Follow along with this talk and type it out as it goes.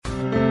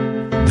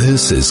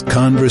This is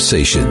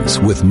Conversations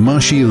with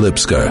Mashi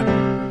Lipsker.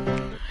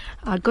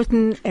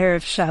 Guten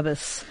Erev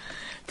Shabbos.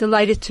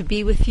 Delighted to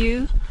be with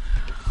you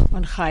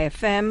on Chai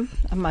FM.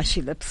 I'm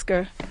Mashi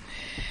Lipsker.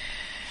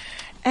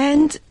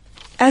 And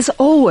as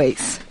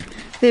always,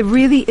 there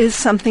really is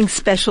something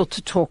special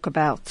to talk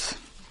about.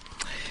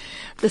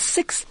 The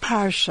sixth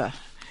parsha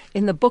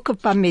in the book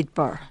of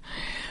Bamidbar,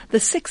 the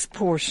sixth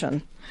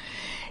portion,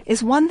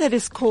 is one that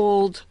is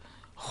called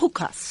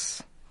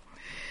Chukas.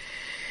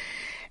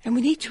 And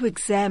we need to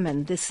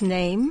examine this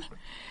name,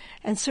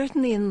 and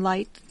certainly in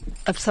light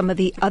of some of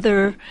the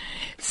other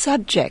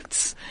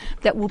subjects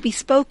that will be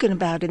spoken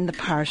about in the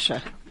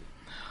parsha.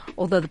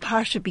 Although the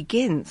parsha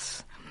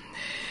begins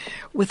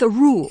with a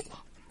rule,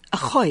 a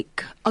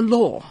choik, a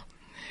law,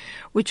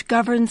 which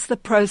governs the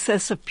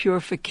process of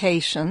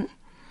purification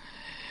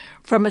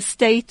from a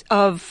state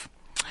of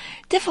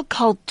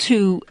difficult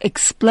to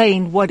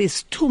explain what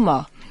is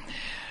tumah,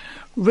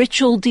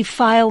 ritual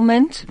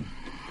defilement,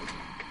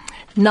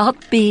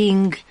 not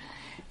being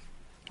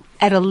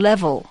at a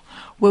level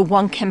where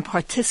one can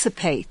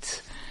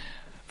participate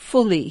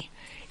fully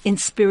in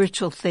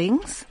spiritual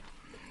things.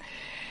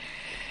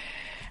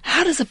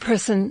 How does a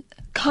person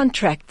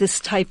contract this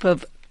type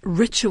of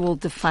ritual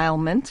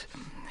defilement?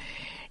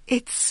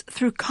 It's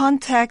through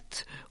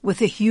contact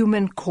with a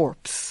human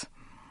corpse.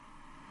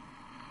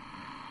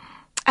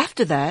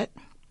 After that,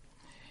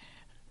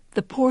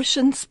 the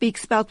portion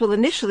speaks about, well,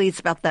 initially it's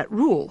about that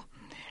rule,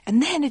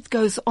 and then it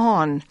goes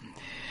on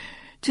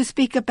to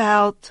speak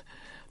about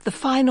the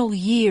final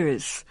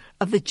years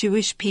of the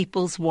Jewish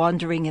people's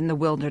wandering in the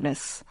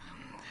wilderness.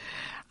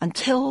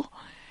 Until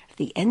at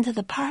the end of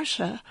the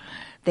parsha,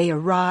 they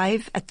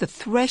arrive at the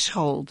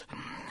threshold,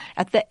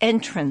 at the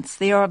entrance.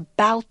 They are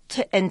about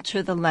to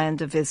enter the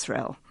land of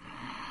Israel.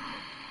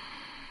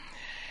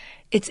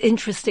 It's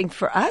interesting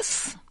for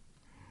us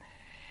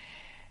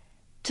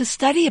to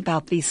study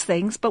about these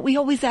things, but we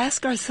always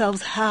ask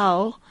ourselves,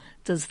 how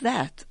does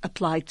that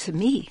apply to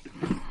me?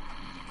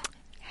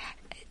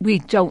 We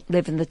don't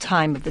live in the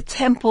time of the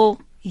temple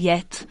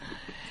yet.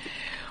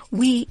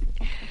 Do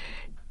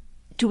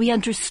we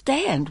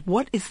understand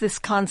what is this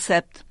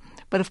concept?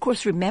 But of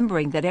course,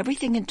 remembering that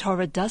everything in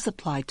Torah does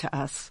apply to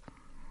us,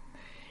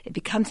 it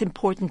becomes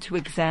important to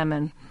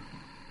examine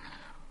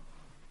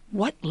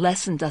what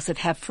lesson does it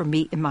have for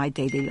me in my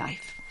daily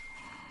life.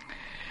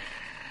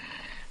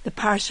 The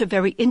parsha,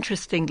 very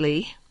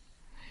interestingly,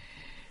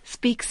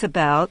 speaks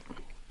about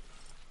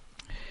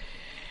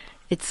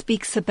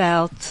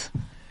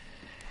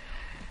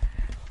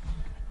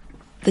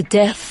the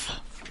death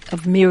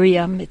of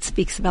Miriam. It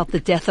speaks about the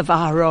death of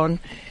Aaron.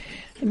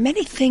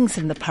 Many things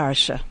in the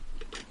parsha.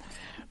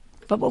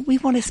 But what we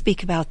want to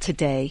speak about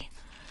today,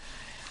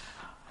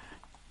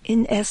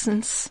 in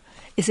essence,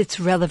 is its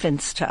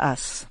relevance to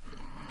us.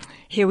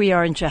 Here we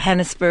are in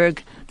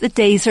Johannesburg. The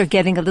days are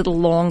getting a little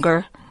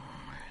longer.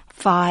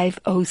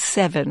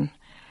 5:07.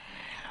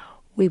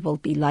 We will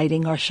be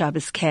lighting our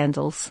Shabbos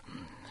candles.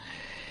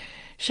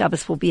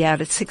 Shabbos will be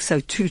out at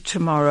 6:02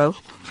 tomorrow.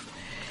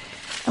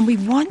 And we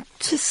want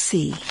to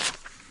see,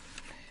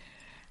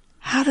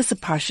 how does the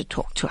parsha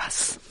talk to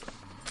us?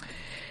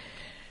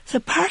 So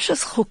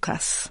Parshas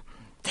Chukas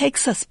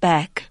takes us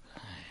back,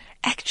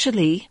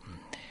 actually,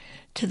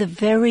 to the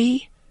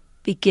very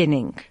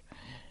beginning,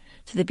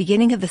 to the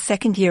beginning of the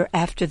second year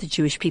after the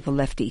Jewish people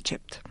left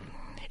Egypt.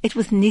 It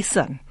was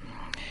Nisan.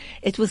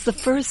 It was the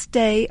first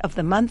day of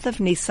the month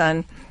of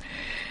Nisan,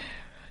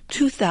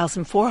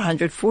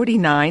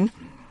 2449,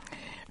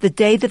 the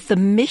day that the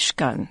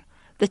Mishkan,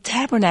 the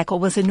tabernacle,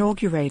 was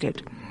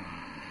inaugurated.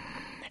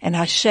 And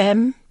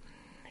Hashem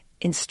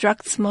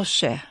instructs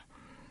Moshe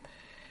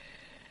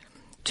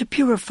to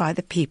purify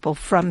the people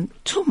from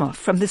tumah,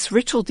 from this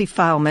ritual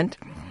defilement,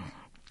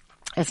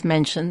 as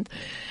mentioned,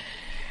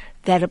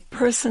 that a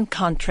person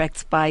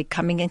contracts by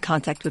coming in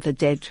contact with a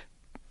dead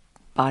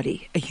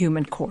body, a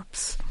human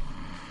corpse.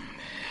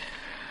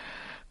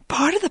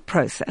 Part of the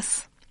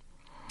process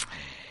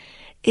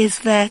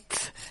is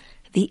that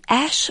the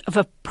ash of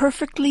a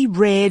perfectly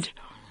red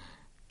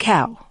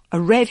cow, a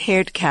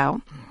red-haired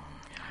cow,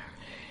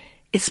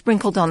 is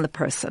sprinkled on the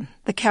person.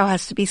 The cow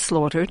has to be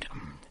slaughtered,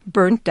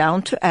 burnt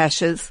down to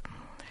ashes.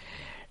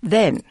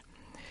 Then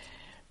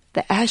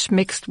the ash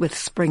mixed with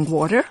spring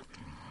water,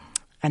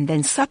 and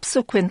then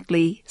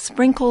subsequently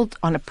sprinkled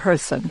on a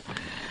person,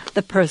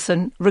 the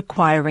person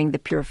requiring the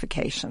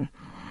purification.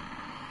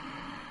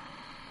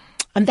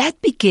 And that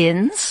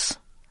begins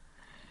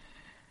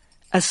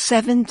a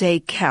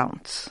 7-day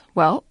count.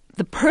 Well,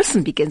 the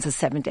person begins a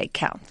 7-day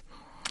count.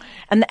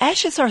 And the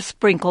ashes are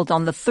sprinkled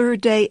on the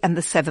 3rd day and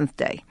the 7th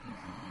day.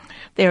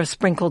 They are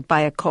sprinkled by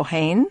a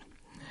Kohen,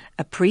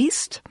 a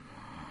priest,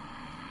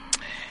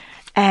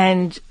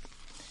 and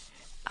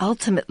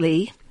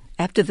ultimately,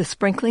 after the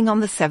sprinkling on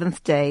the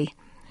 7th day,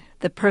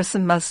 the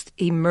person must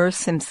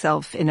immerse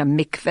himself in a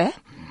mikveh,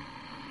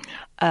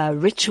 a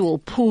ritual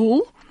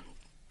pool,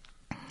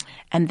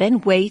 and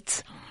then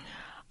wait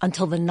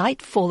until the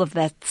nightfall of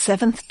that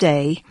 7th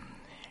day,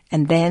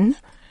 and then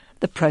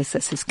the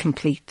process is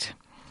complete.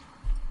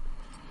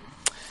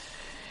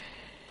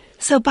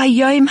 So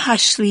Bayom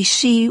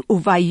Hashlishi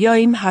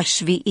Uvayom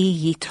Hashvi'i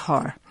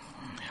Yitar.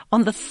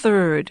 On the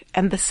third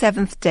and the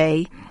seventh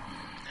day,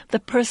 the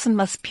person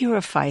must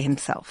purify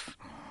himself.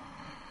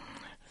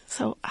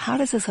 So how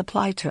does this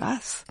apply to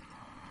us?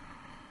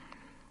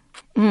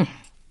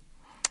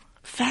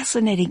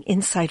 Fascinating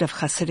insight of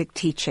Hasidic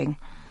teaching.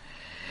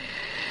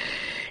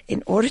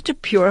 In order to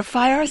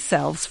purify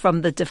ourselves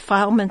from the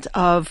defilement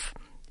of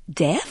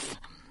death,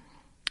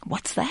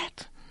 what's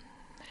that?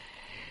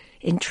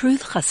 In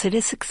truth,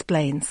 Hasidus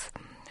explains,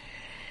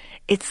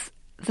 it's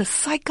the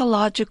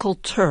psychological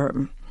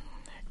term,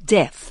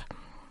 death,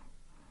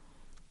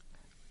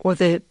 or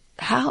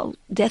how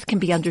death can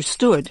be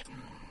understood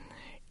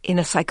in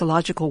a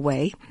psychological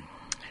way.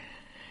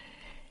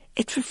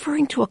 It's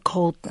referring to a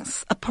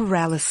coldness, a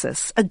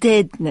paralysis, a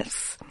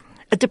deadness,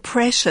 a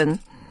depression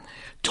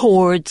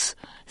towards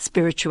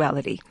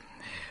spirituality,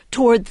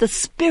 toward the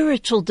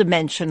spiritual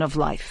dimension of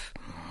life.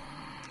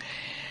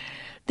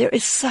 There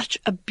is such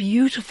a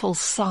beautiful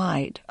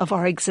side of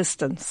our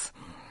existence.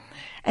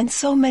 And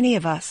so many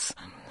of us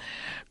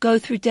go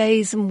through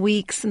days and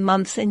weeks and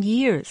months and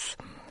years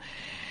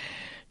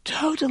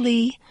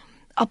totally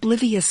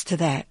oblivious to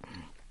that,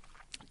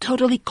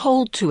 totally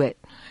cold to it,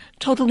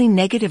 totally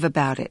negative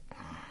about it.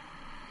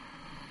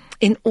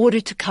 In order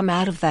to come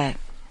out of that,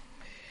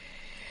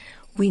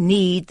 we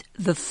need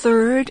the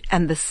third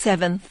and the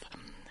seventh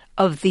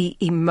of the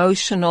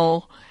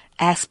emotional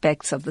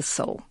aspects of the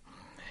soul.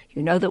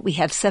 You know that we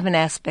have 7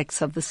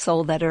 aspects of the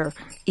soul that are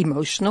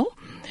emotional.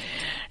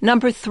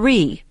 Number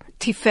 3,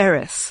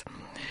 Tiferes,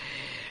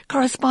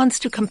 corresponds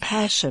to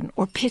compassion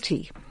or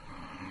pity.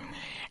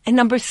 And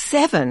number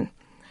 7,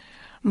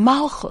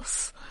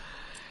 Malchus,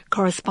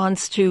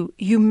 corresponds to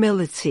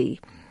humility,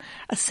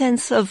 a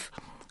sense of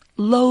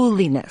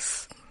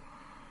lowliness.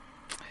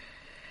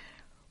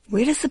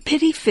 Where does the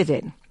pity fit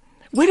in?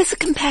 Where does the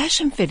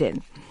compassion fit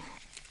in?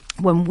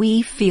 When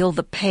we feel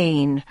the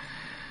pain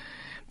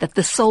that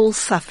the soul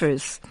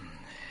suffers,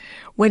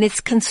 when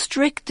it's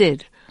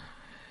constricted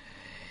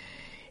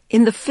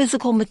in the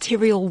physical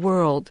material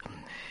world,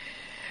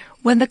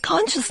 when the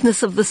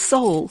consciousness of the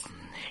soul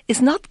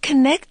is not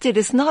connected,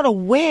 is not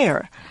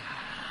aware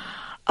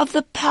of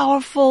the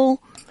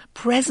powerful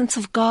presence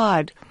of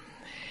God,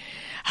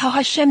 how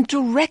Hashem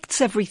directs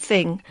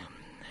everything,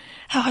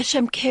 how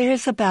Hashem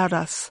cares about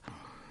us,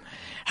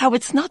 how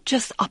it's not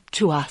just up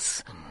to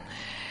us,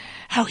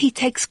 how He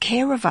takes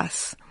care of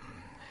us.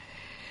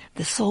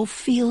 The soul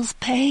feels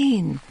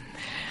pain.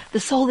 The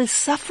soul is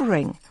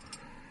suffering.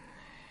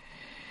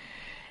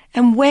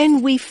 And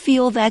when we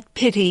feel that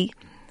pity,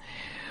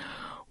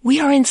 we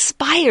are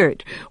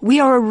inspired.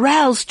 We are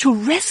aroused to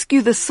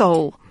rescue the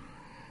soul.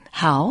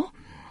 How?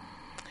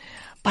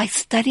 By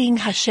studying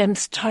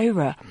Hashem's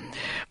Torah,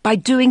 by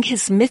doing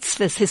His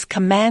mitzvahs, His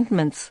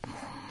commandments.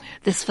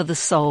 This for the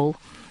soul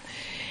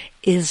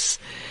is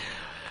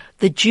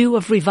the dew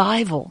of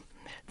revival.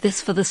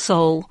 This for the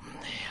soul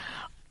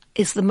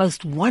is the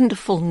most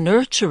wonderful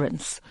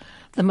nurturance,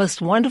 the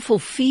most wonderful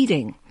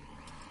feeding.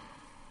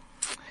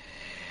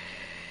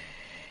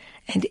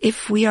 And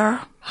if we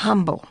are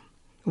humble,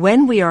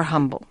 when we are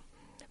humble,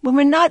 when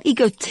we're not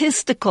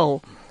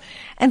egotistical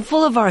and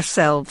full of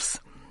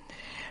ourselves,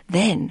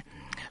 then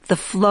the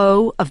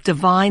flow of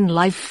divine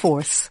life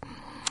force,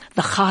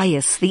 the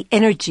chayas, the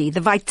energy,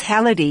 the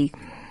vitality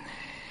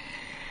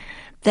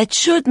that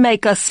should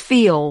make us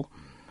feel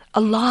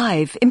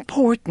alive,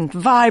 important,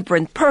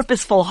 vibrant,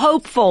 purposeful,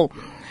 hopeful,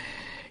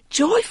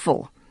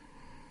 joyful,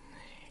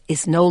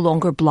 is no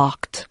longer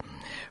blocked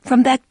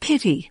from that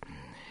pity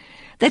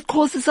that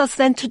causes us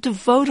then to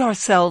devote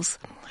ourselves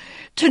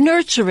to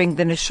nurturing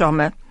the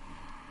neshama.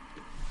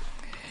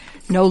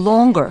 No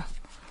longer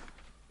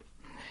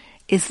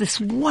is this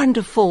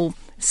wonderful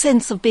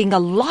sense of being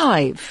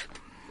alive.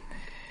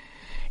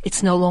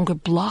 It's no longer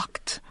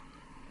blocked.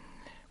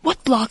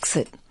 What blocks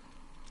it?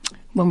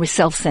 When we're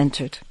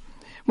self-centered.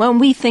 When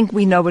we think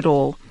we know it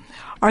all.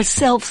 Our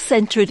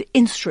self-centered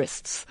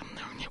interests,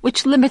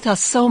 which limit us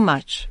so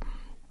much,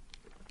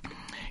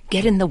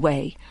 get in the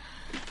way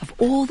of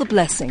all the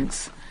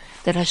blessings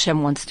that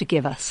Hashem wants to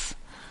give us.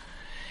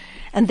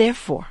 And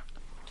therefore,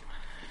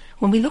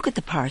 when we look at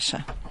the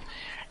parsha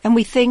and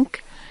we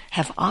think,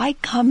 have I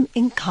come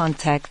in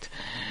contact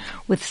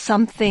with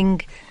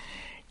something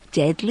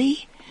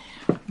deadly,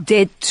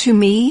 dead to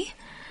me,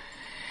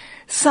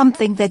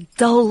 something that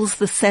dulls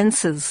the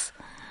senses?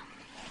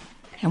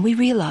 And we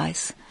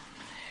realize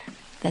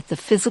that the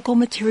physical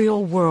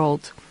material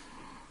world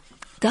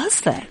does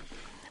that.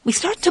 We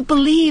start to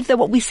believe that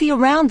what we see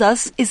around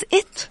us is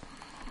it.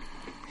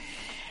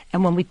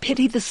 And when we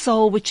pity the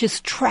soul which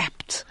is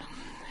trapped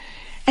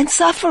and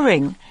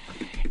suffering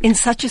in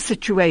such a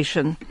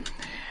situation,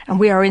 and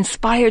we are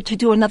inspired to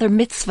do another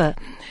mitzvah,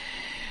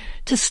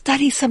 to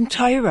study some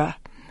Torah,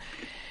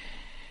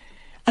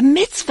 a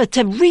mitzvah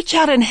to reach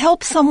out and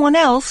help someone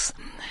else,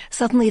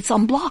 suddenly it's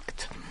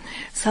unblocked.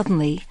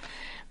 Suddenly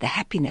the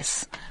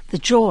happiness, the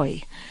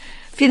joy,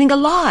 feeling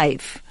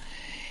alive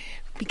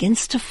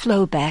begins to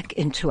flow back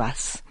into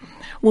us.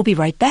 We'll be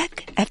right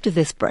back after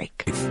this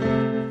break.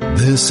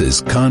 This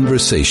is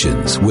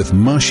Conversations with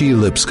Mashi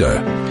Lipskar.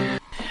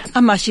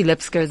 I'm Mashi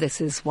Lipskar.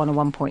 This is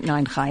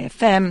 101.9 Chai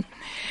FM.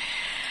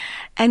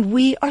 And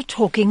we are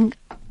talking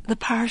the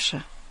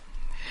Parsha.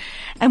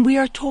 And we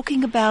are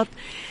talking about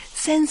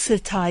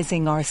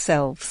sensitizing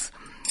ourselves.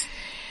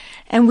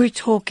 And we're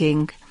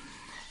talking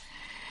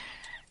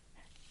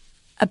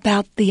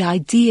about the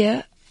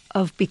idea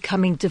of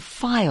becoming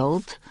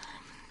defiled,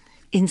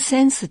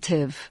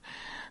 insensitive,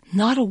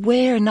 not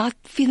aware, not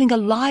feeling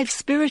alive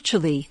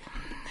spiritually,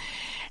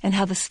 and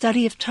how the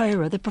study of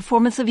Torah, the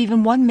performance of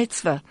even one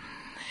mitzvah,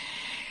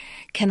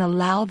 can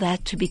allow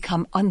that to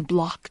become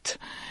unblocked,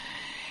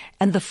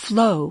 and the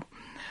flow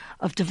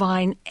of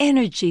divine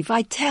energy,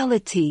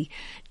 vitality,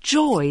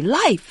 joy,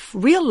 life,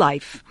 real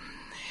life,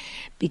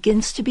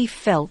 begins to be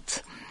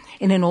felt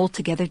in an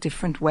altogether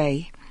different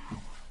way.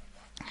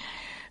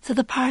 So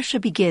the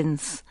Parsha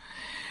begins,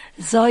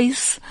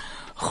 Zois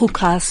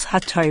Chukas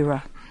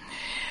HaTorah.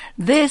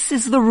 This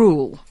is the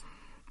rule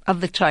of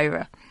the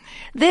Torah.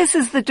 This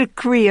is the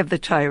decree of the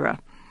Torah.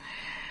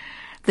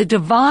 The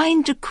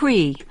divine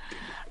decree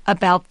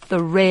about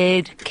the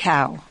red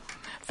cow,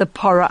 the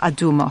Parah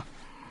Aduma.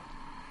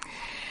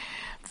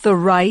 The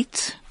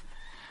rite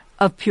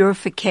of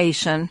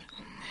purification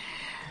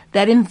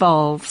that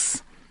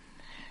involves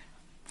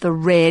the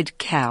red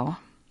cow.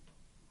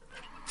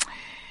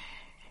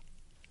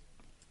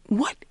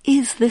 What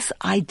is this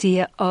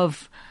idea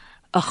of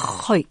a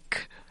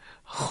chok,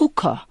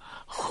 chukah,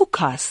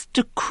 chukas,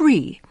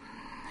 decree?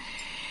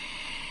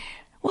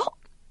 Well,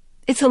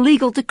 it's a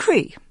legal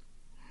decree.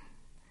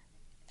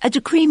 A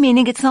decree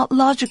meaning it's not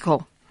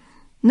logical.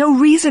 No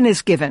reason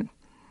is given.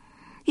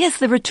 Yes,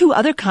 there are two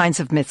other kinds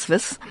of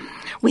mitzvahs.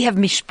 We have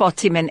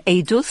mishpatim and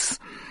edus.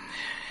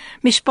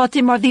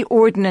 Mishpatim are the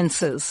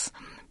ordinances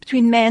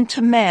between man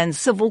to man,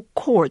 civil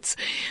courts,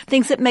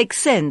 things that make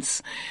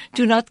sense.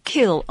 Do not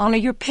kill, honor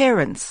your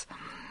parents.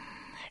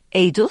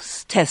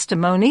 Edus,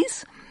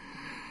 testimonies,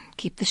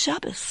 keep the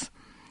Shabbos.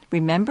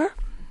 Remember,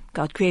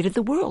 God created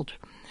the world.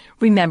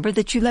 Remember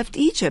that you left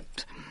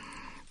Egypt.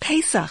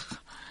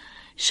 Pesach,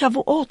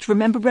 Shavuot,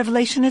 remember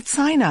Revelation at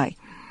Sinai.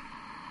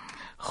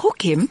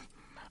 Chukim,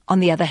 on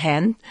the other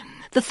hand,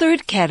 the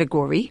third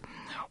category,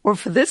 or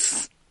for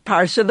this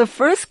parsha, the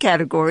first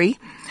category,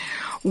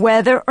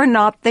 whether or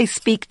not they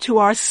speak to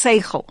our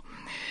seichel,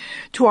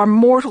 to our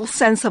mortal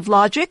sense of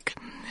logic,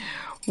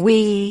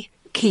 we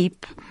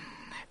keep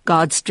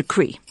God's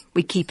decree.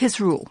 We keep His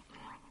rule.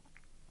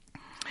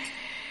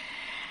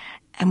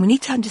 And we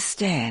need to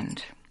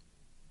understand,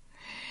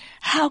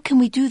 how can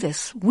we do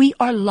this? We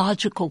are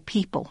logical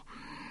people.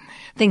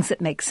 Things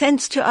that make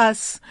sense to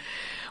us,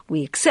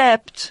 we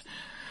accept,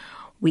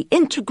 we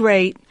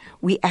integrate,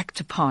 we act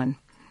upon.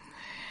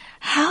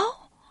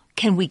 How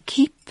can we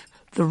keep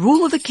the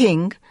rule of the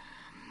king,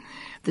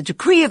 the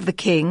decree of the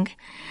king,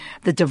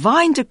 the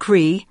divine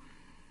decree,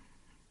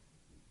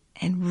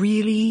 and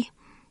really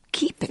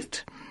keep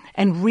it,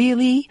 and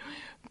really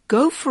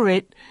go for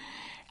it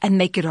and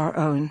make it our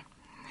own?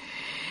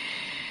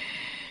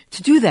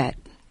 To do that,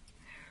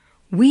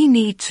 we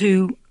need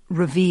to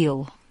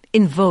reveal,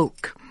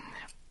 invoke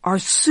our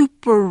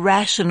super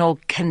rational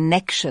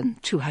connection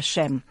to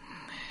Hashem.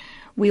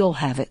 We all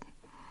have it.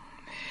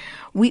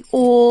 We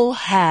all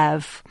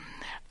have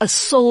a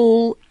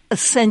soul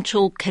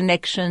essential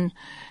connection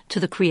to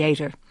the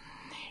Creator.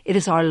 It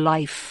is our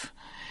life.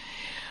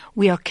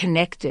 We are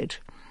connected.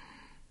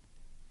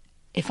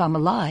 If I'm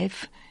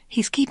alive,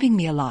 He's keeping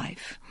me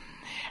alive.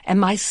 And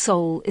my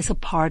soul is a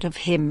part of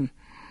Him.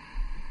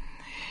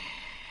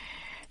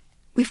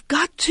 We've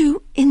got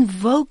to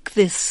invoke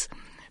this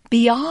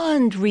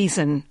beyond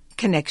reason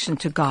connection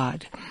to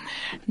God.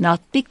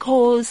 Not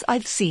because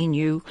I've seen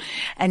you,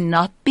 and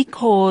not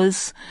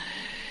because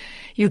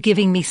you're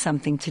giving me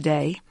something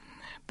today,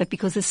 but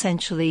because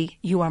essentially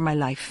you are my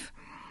life.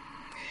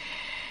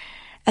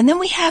 And then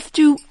we have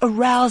to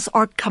arouse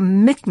our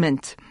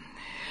commitment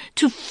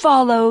to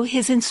follow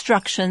His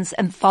instructions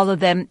and follow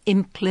them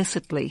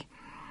implicitly.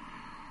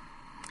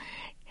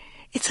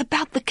 It's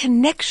about the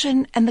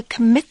connection and the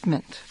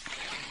commitment.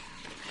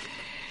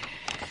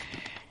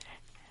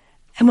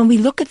 And when we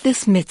look at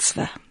this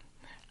mitzvah,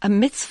 a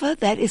mitzvah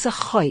that is a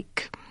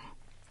chok,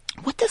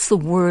 what does the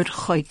word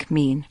chok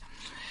mean?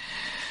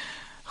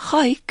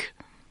 Chok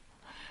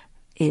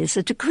is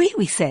a decree,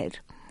 we said.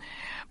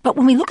 But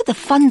when we look at the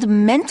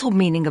fundamental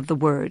meaning of the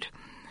word,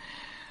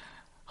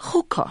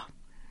 chukah,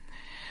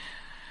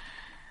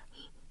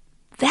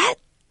 that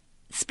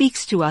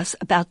speaks to us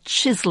about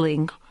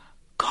chiseling,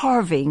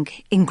 carving,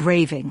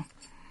 engraving.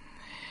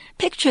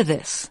 Picture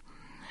this.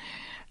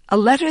 A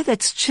letter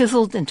that's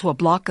chiseled into a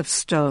block of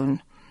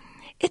stone,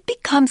 it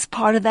becomes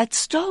part of that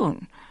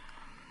stone.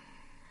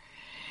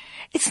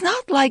 It's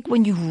not like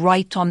when you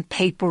write on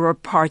paper or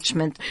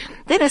parchment,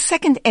 then a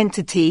second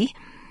entity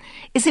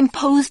is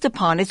imposed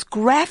upon, it's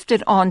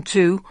grafted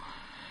onto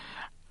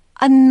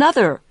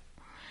another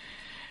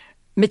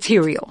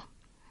material.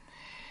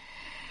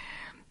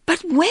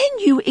 But when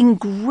you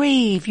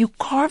engrave, you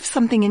carve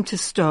something into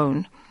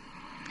stone,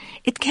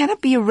 it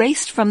cannot be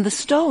erased from the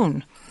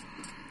stone.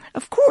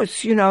 Of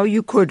course,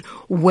 you could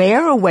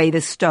wear away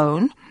the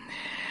stone,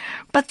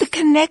 but the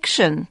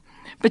connection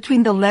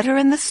between the letter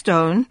and the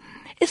stone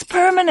is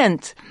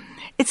permanent.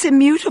 It's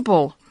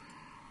immutable.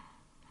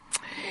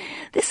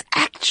 This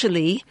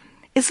actually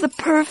is the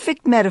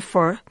perfect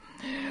metaphor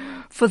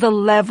for the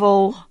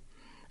level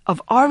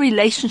of our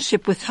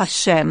relationship with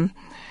Hashem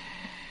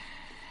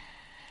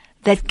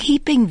that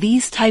keeping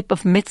these type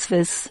of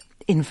mitzvahs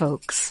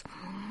invokes.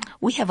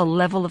 We have a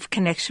level of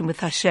connection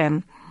with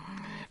Hashem,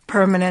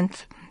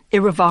 permanent,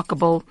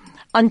 irrevocable,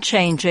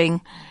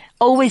 unchanging,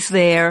 always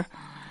there,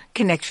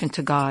 connection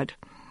to God.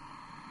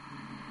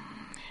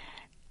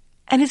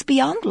 And it's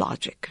beyond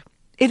logic.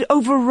 It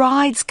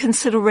overrides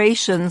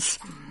considerations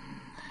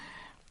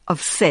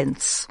of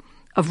sense,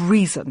 of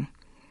reason.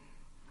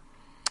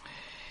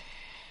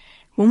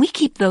 When we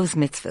keep those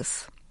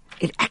mitzvahs,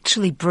 it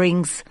actually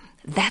brings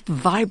that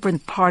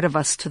vibrant part of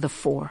us to the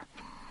fore.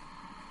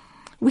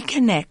 We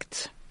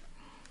connect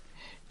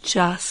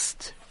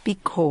just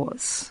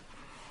because.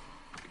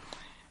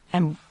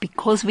 And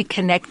because we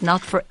connect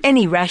not for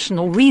any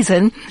rational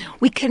reason,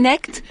 we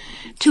connect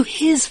to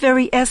His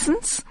very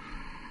essence.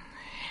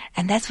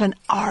 And that's when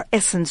our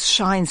essence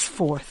shines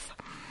forth.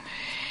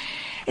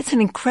 It's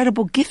an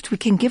incredible gift we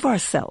can give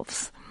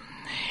ourselves.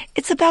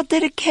 It's about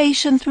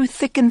dedication through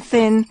thick and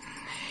thin.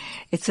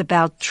 It's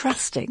about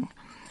trusting,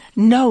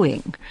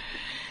 knowing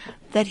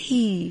that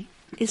He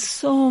is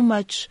so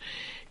much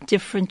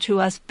different to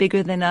us,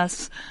 bigger than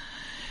us,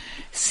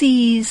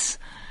 sees,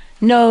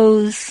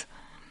 knows,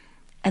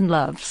 and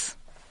loves.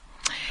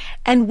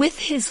 And with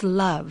His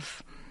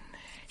love,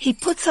 He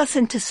puts us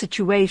into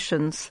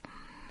situations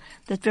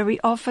that very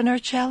often are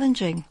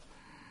challenging.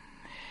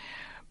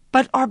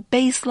 But our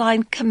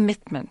baseline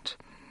commitment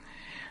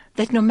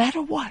that no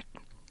matter what,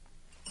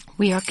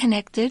 we are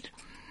connected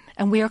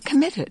and we are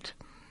committed.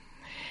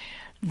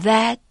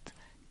 That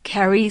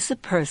carries a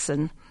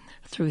person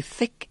through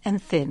thick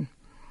and thin.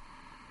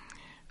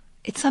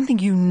 It's something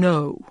you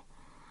know.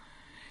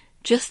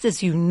 Just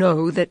as you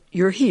know that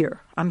you're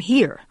here, I'm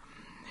here.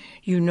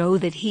 You know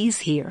that He's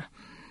here.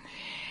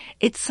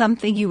 It's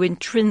something you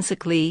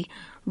intrinsically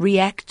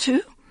react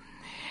to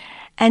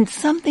and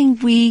something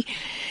we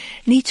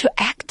need to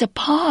act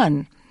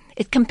upon.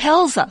 It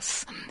compels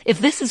us. If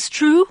this is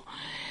true,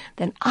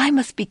 then I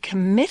must be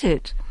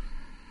committed.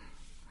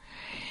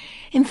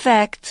 In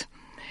fact,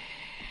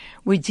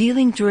 we're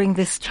dealing during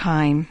this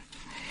time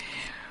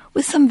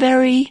with some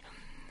very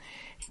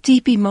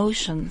deep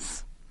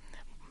emotions.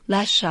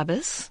 Last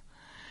Shabbos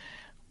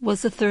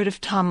was the 3rd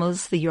of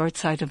Tammuz, the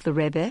yahrzeit of the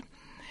Rebbe,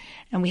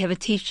 and we have a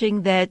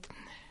teaching that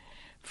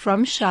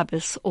from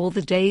Shabbos, all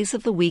the days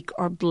of the week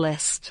are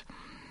blessed.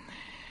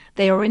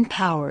 They are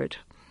empowered.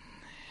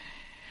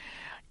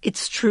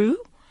 It's true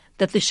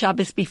that the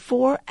Shabbos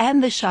before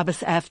and the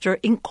Shabbos after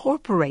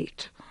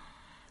incorporate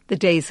the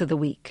days of the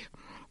week.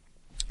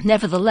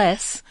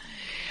 Nevertheless,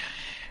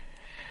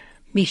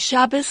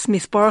 Mishabbos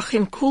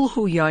misbarchim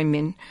kulhu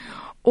yomin,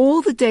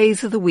 all the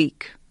days of the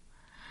week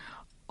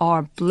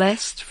are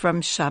blessed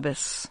from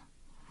Shabbos.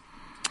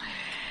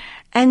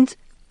 And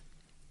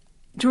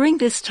during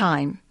this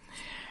time,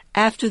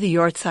 after the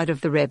yahrzeit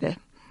of the Rebbe,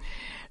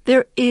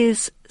 there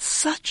is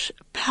such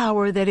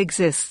power that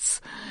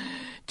exists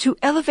to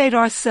elevate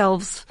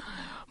ourselves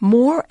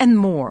more and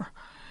more,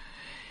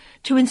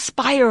 to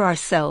inspire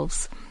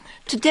ourselves,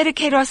 to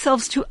dedicate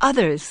ourselves to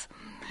others,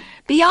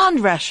 beyond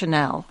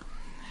rationale,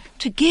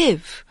 to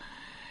give,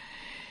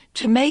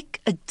 to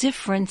make a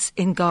difference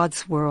in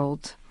God's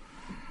world.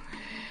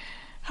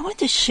 I want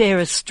to share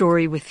a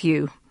story with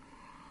you.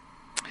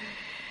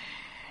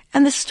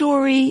 And the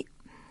story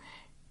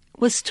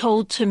was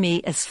told to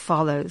me as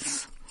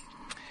follows.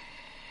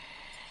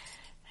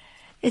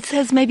 It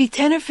says maybe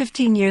 10 or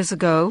 15 years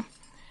ago,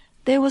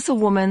 there was a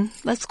woman,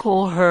 let's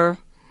call her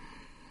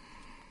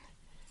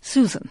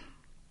Susan.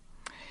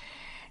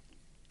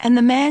 And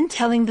the man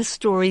telling the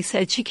story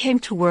said she came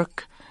to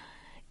work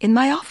in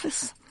my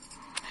office.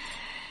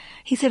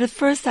 He said, at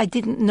first I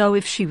didn't know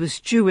if she was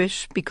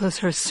Jewish because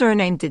her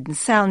surname didn't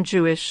sound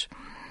Jewish.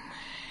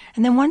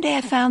 And then one day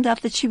I found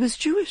out that she was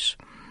Jewish.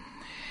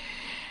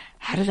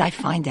 How did I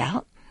find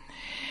out?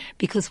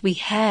 Because we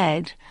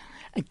had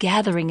a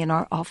gathering in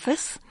our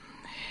office,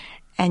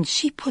 and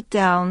she put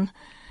down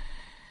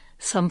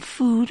some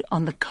food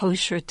on the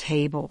kosher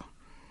table.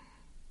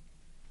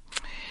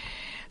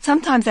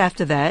 Sometimes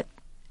after that,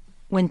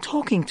 when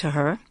talking to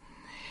her,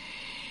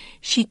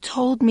 she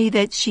told me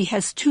that she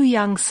has 2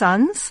 young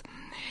sons,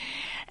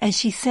 and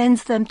she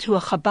sends them to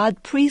a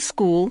Chabad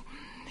preschool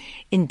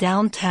in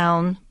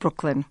downtown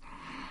Brooklyn.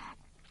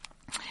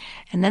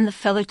 And then the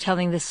fellow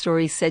telling the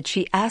story said,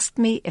 she asked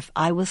me if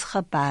I was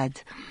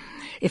Chabad,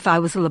 if I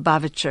was a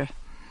Lubavitcher.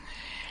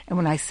 And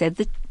when I said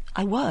that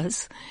I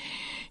was,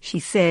 she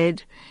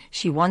said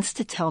she wants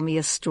to tell me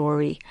a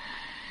story.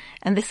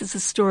 And this is a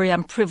story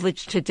I'm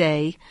privileged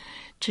today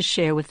to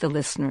share with the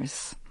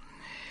listeners.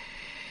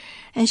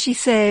 And she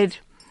said,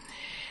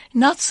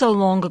 not so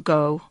long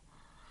ago,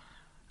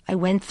 I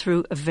went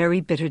through a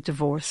very bitter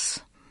divorce.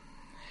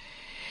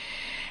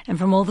 And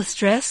from all the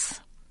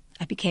stress,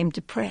 I became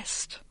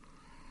depressed.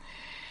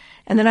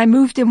 And then I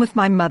moved in with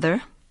my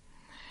mother,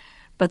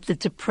 but the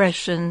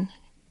depression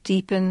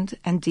deepened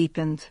and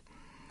deepened.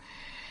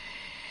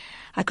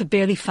 I could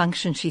barely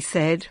function, she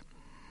said.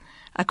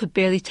 I could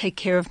barely take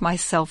care of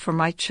myself or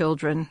my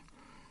children.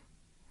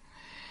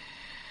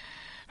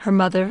 Her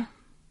mother,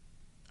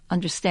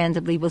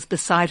 understandably, was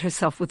beside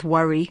herself with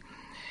worry,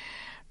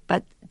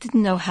 but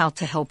didn't know how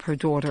to help her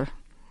daughter.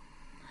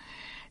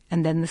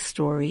 And then the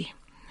story.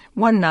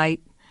 One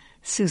night,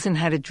 Susan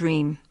had a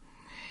dream.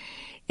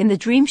 In the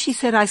dream, she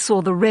said, I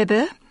saw the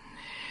Rebbe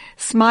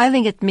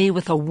smiling at me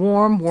with a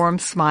warm, warm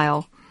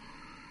smile.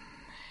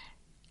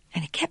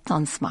 And he kept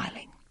on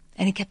smiling,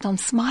 and he kept on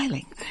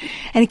smiling,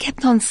 and he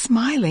kept on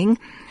smiling.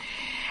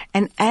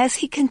 And as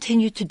he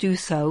continued to do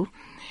so,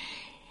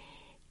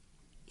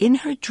 in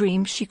her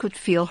dream, she could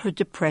feel her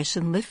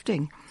depression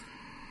lifting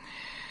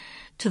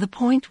to the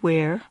point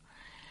where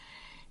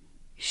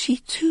she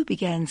too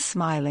began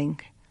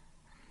smiling,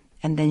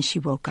 and then she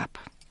woke up.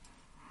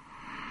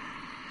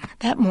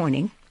 That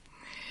morning,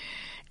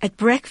 at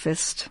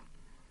breakfast,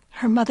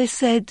 her mother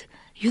said,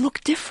 "You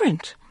look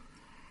different.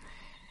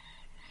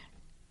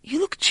 You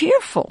look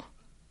cheerful."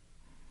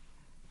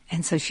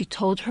 And so she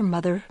told her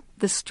mother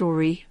the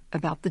story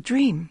about the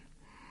dream.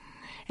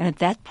 And at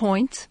that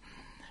point,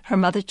 her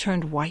mother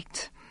turned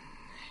white.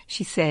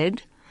 She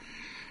said,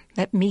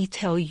 "Let me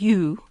tell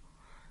you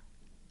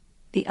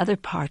the other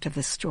part of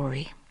the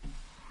story."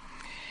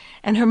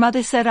 And her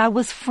mother said, "I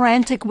was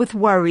frantic with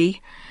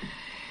worry.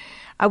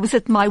 I was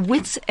at my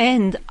wit's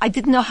end. I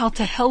didn't know how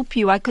to help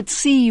you. I could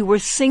see you were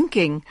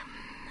sinking.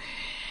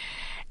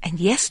 And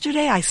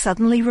yesterday I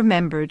suddenly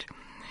remembered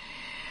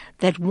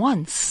that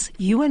once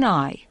you and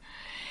I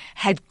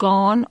had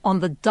gone on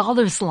the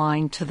dollars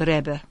line to the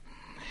Rebbe.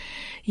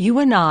 You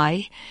and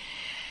I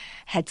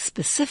had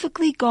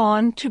specifically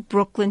gone to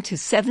Brooklyn to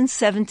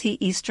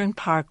 770 Eastern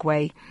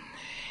Parkway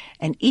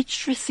and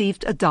each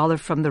received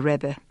 $1 from the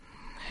Rebbe.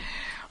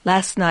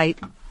 Last night,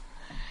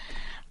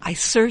 I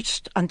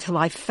searched until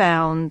I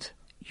found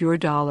your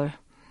 $1.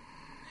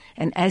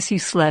 And as you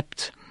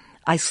slept,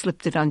 I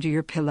slipped it under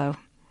your pillow."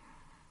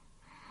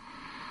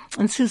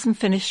 And Susan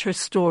finished her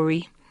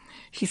story.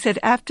 She said,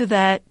 "After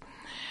that,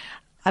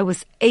 I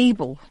was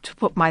able to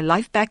put my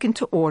life back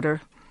into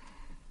order.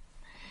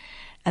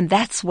 And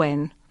that's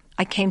when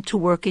I came to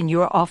work in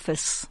your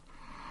office."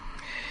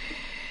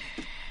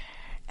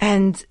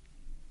 And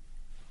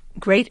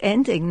great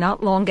ending,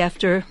 not long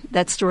after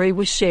that story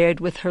was shared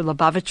with her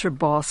Lubavitcher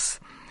boss.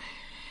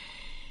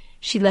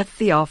 She left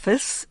the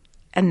office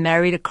and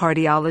married a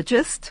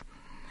cardiologist.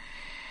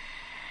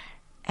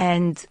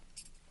 And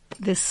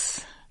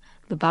this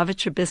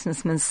Lubavitcher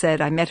businessman said,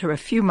 "I met her a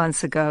few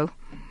months ago,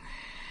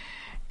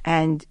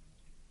 and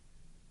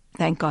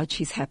thank God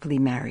she's happily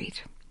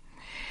married."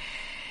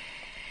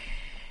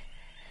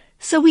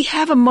 So we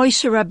have a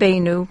Moshe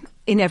Rabbeinu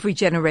in every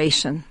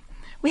generation.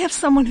 We have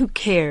someone who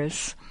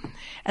cares.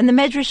 And the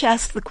Medrash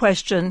asks the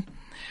question,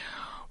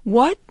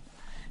 what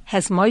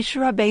has Moshe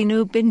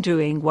Rabbeinu been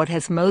doing? What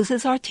has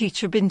Moses, our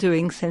teacher, been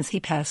doing since he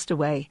passed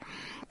away?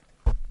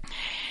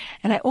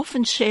 And I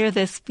often share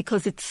this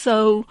because it's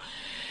so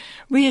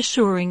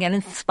reassuring and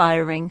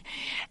inspiring.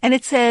 And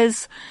it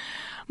says,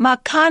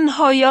 "Makan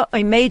hoya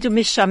oimedu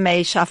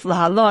mishamesh, af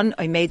lahalon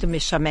oimedu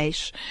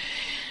mishamesh."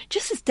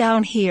 Just as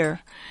down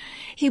here,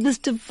 he was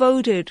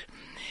devoted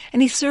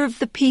and he served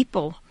the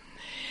people.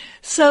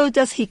 So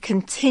does he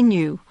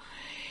continue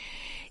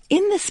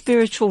in the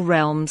spiritual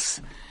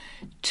realms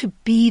to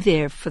be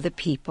there for the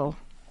people.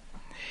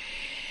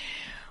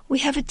 We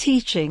have a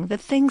teaching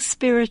that things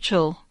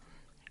spiritual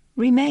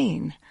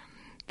remain.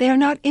 They are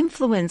not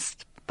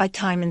influenced by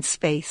time and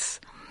space.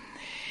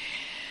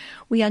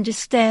 We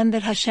understand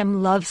that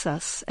Hashem loves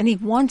us and he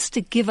wants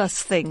to give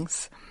us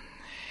things.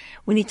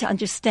 We need to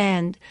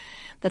understand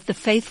that the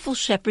faithful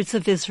shepherds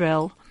of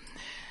Israel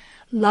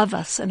love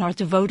us and are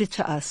devoted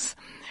to us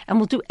and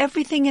will do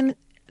everything in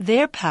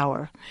their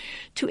power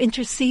to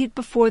intercede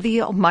before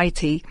the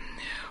Almighty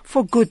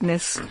for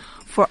goodness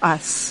for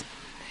us.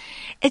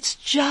 It's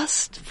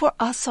just for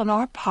us on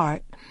our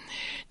part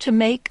to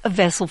make a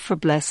vessel for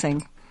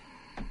blessing.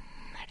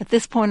 At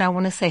this point, I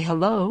want to say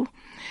hello.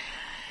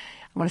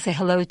 I want to say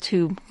hello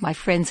to my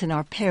friends in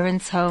our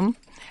parents' home.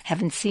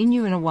 Haven't seen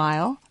you in a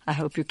while. I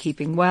hope you're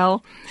keeping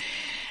well.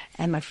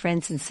 And my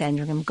friends in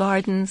Sandringham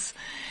Gardens.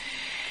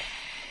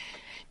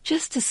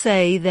 Just to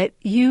say that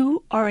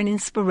you are an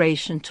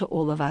inspiration to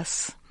all of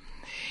us.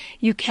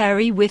 You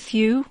carry with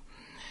you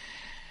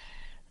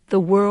the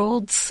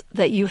worlds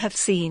that you have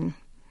seen.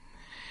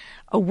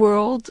 A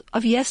world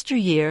of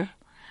yesteryear,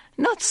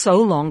 not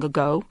so long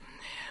ago,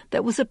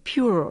 that was a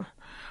purer,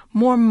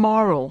 more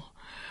moral,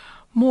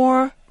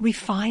 more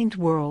refined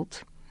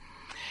world.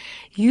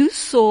 You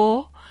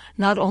saw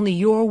not only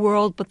your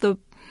world, but the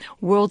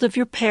world of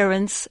your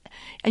parents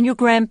and your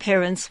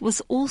grandparents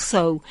was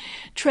also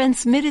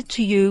transmitted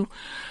to you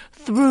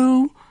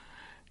through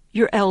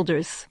your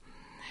elders.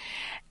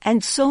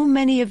 And so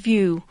many of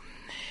you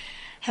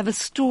have a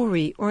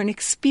story or an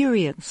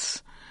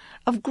experience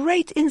of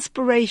great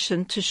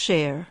inspiration to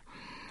share.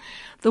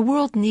 The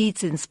world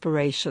needs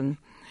inspiration.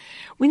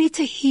 We need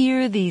to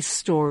hear these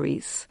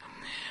stories.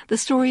 The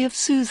story of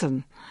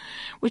Susan,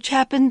 which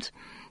happened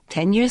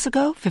 10 years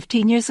ago,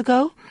 15 years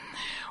ago.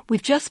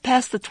 We've just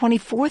passed the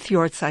 24th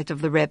yahrzeit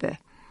of the Rebbe.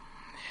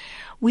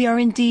 We are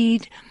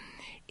indeed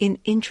in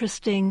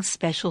interesting,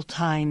 special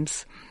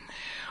times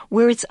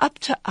where it's up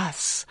to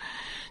us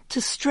to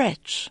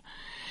stretch,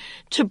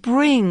 to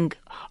bring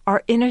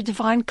our inner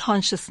divine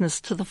consciousness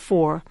to the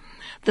fore,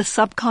 the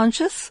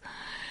subconscious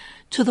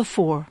to the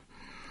fore.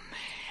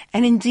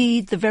 And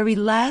indeed, the very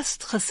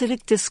last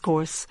Hasidic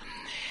discourse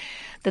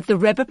that the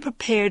Rebbe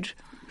prepared,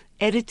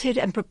 edited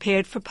and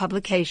prepared for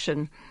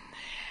publication,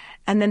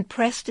 and then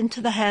pressed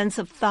into the hands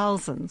of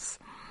thousands,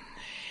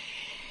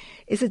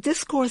 is a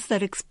discourse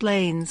that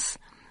explains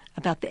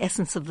about the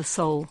essence of the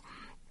soul.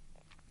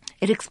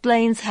 It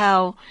explains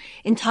how,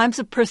 in times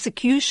of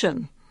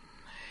persecution,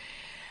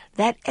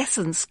 that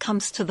essence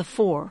comes to the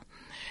fore.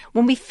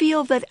 When we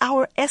feel that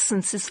our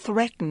essence is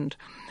threatened,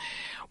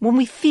 when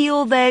we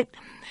feel that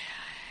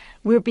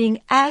we're being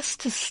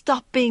asked to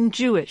stop being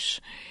Jewish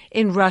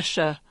in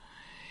Russia,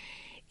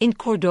 in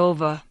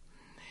Cordova,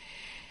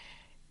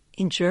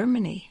 in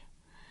Germany,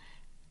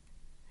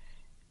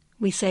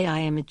 we say, I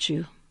am a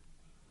Jew.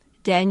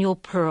 Daniel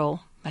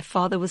Pearl, my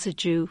father was a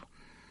Jew,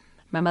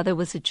 my mother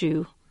was a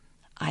Jew,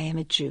 I am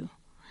a Jew.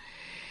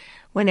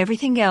 When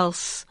everything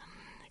else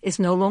is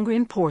no longer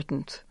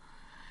important,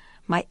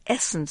 my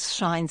essence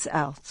shines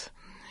out.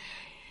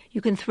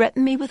 You can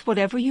threaten me with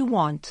whatever you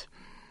want,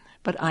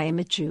 but I am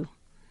a Jew.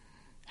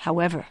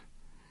 However,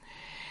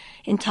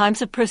 in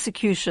times of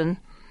persecution,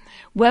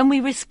 when we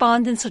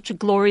respond in such a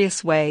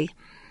glorious way,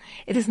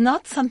 it is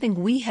not something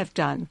we have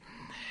done,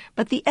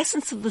 but the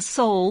essence of the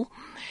soul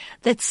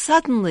that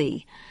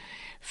suddenly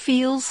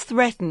feels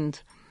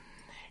threatened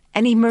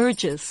and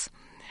emerges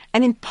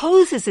and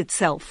imposes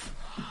itself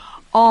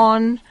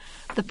on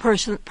the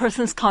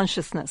person's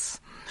consciousness.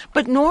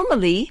 But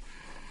normally,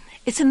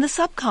 it's in the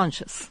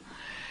subconscious.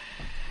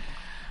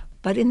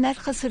 But in that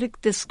Hasidic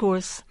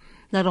discourse,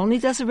 not only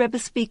does the Rebbe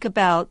speak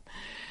about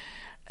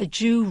a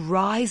Jew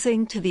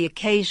rising to the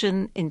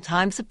occasion in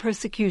times of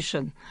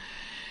persecution,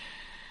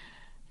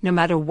 no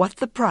matter what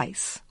the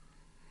price,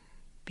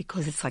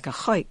 because it's like a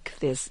hike.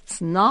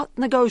 It's not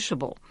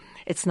negotiable.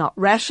 It's not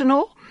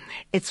rational.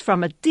 It's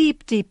from a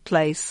deep, deep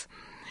place.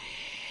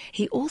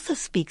 He also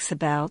speaks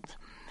about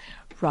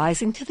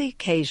rising to the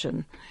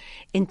occasion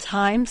in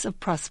times of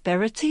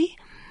prosperity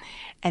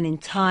and in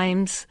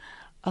times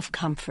of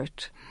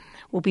comfort.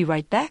 We'll be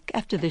right back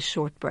after this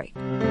short break.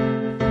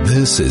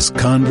 This is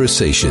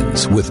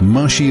Conversations with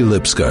Mashi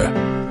Lipsker.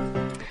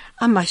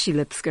 I'm Mashi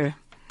Lipsker,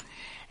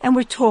 and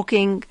we're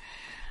talking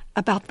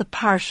about the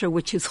Parsha,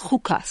 which is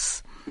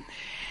Chukas,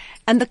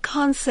 and the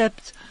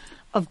concept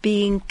of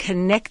being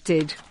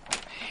connected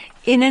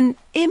in an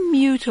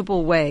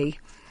immutable way.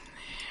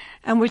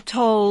 And we're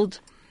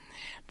told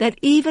that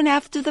even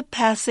after the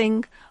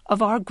passing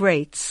of our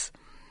greats,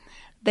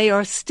 they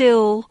are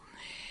still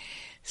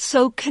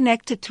so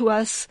connected to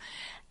us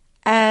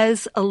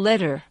as a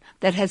letter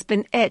that has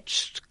been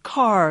etched,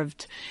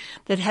 carved,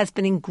 that has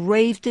been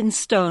engraved in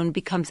stone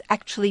becomes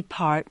actually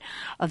part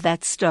of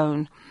that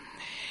stone.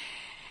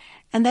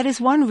 And that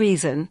is one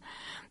reason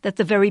that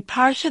the very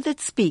Parsha that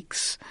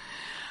speaks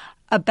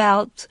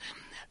about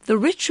the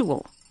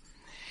ritual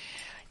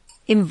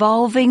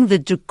involving the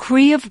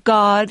decree of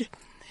God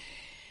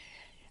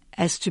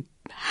as to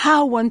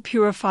how one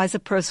purifies a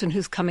person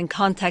who's come in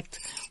contact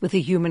with a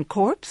human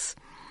corpse.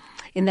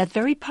 In that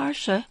very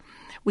Parsha,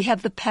 we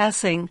have the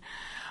passing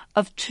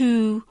of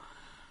two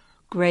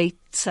great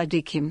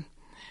tzaddikim,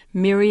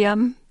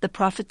 Miriam, the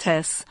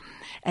prophetess,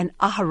 and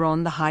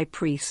Aharon, the high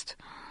priest.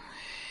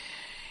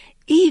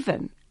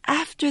 Even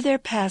after their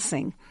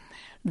passing,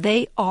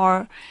 they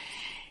are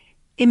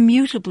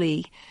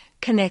immutably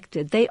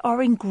connected. They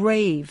are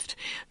engraved.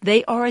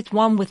 They are at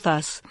one with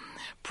us,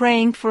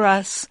 praying for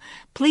us,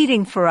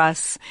 pleading for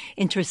us,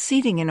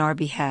 interceding in our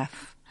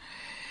behalf.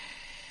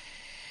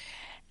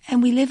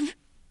 And we live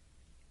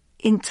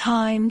in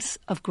times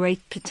of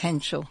great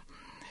potential,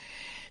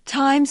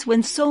 times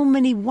when so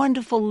many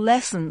wonderful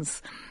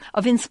lessons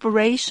of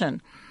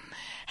inspiration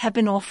have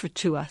been offered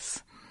to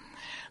us.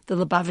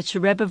 The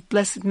Lubavitcher Rebbe of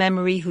blessed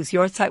memory, whose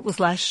yahrzeit was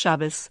last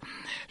Shabbos,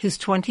 whose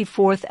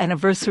 24th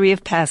anniversary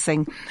of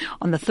passing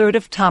on the 3rd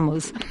of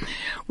Tammuz,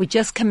 we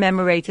just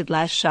commemorated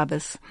last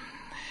Shabbos.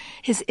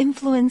 His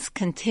influence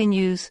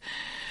continues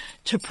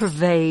to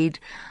pervade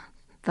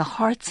the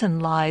hearts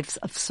and lives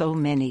of so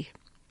many.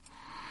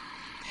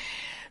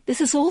 This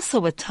is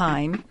also a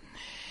time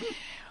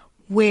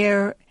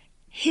where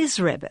his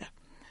Rebbe,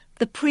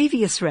 the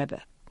previous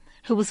Rebbe,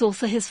 who was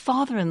also his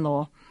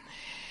father-in-law,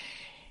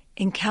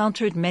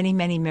 encountered many,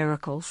 many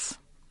miracles.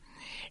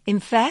 In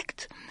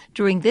fact,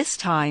 during this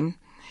time,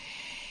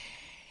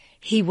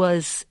 he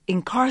was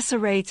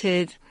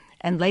incarcerated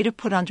and later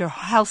put under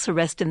house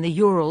arrest in the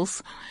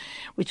Urals,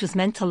 which was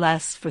meant to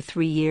last for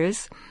 3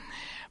 years,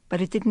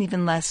 but it didn't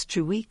even last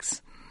 2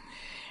 weeks.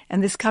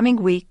 And this coming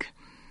week,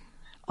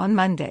 on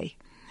Monday,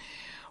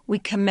 we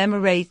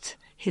commemorate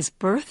his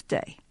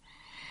birthday,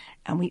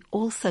 And we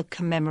also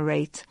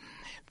commemorate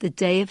the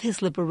day of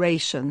his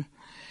liberation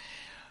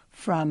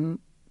from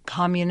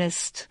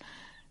communist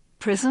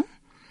prison.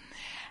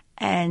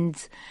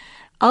 And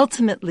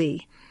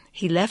ultimately,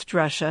 he left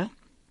Russia,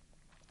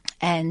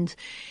 and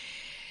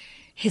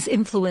his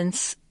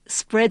influence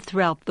spread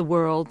throughout the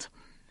world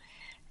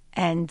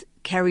and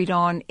carried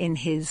on in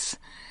his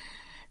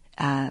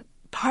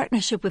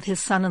partnership with his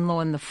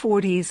son-in-law in the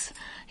 40s,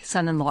 his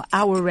son-in-law,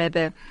 our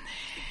Rebbe.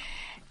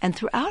 And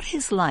throughout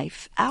his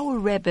life, our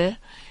Rebbe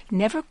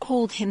never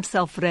called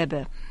himself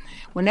Rebbe.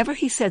 Whenever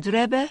he said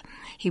Rebbe,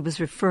 he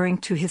was referring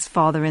to his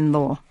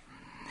father-in-law.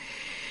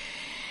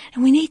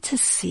 And we need to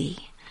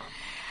see,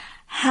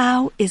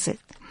 how is it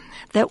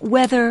that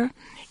whether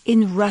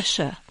in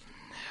Russia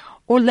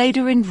or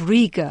later in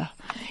Riga,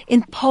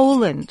 in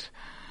Poland,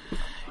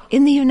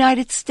 in the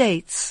United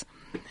States,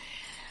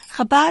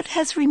 Chabad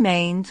has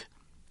remained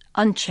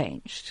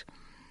unchanged.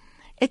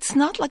 It's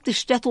not like the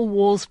shtetl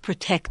walls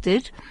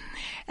protected,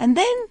 and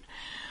then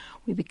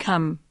we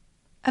become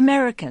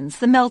Americans,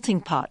 the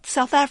melting pot,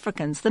 South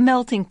Africans, the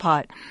melting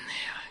pot,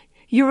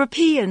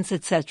 Europeans,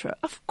 etc.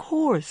 Of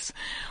course,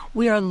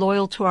 we are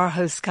loyal to our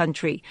host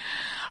country.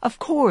 Of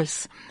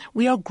course,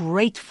 we are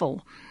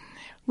grateful.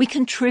 We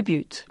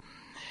contribute.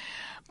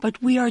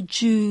 But we are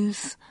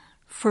Jews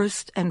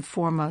first and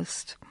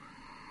foremost.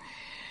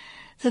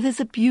 So there's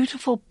a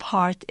beautiful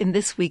part in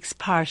this week's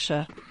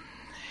Parsha.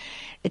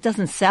 It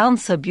doesn't sound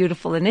so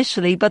beautiful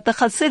initially, but the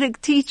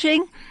Hasidic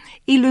teaching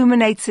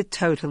illuminates it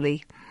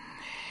totally.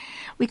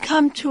 We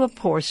come to a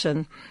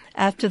portion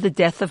after the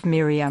death of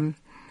Miriam,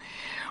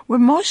 where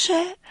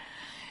Moshe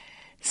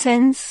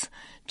sends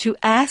to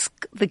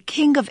ask the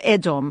king of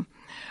Edom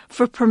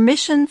for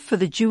permission for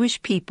the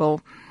Jewish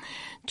people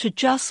to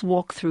just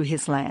walk through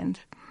his land.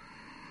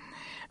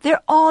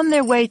 They're on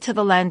their way to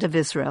the land of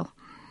Israel.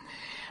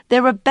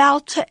 They're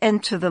about to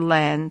enter the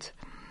land.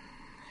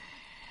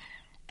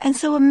 And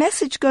so a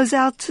message goes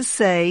out to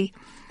say,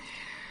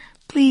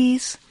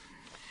 please,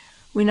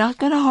 we're not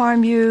going to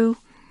harm you.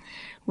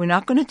 We're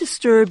not going to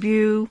disturb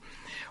you.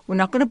 We're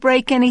not going to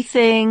break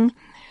anything.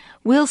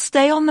 We'll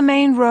stay on the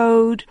main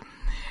road.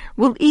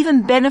 We'll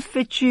even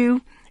benefit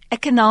you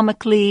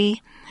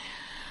economically.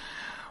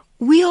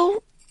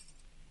 We'll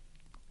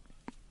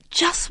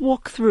just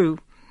walk through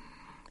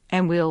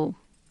and we'll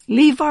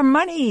leave our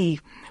money.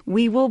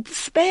 We will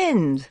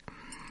spend.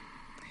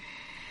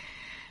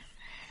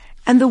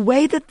 And the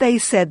way that they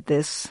said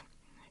this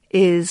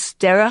is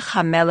Derech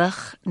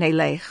HaMelech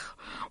Nelech.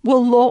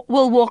 We'll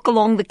walk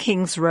along the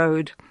king's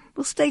road.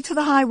 We'll stay to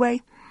the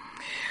highway.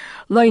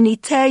 Lo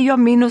niteh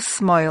yaminu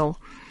shmol.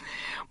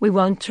 We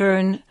won't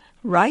turn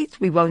right.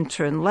 We won't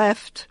turn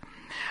left.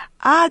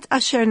 Ad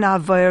asher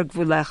na'avor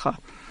gvulecha.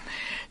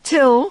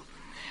 Till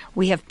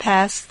we have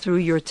passed through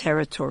your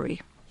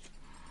territory.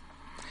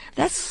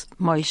 That's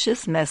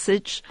Moshe's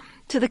message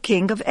to the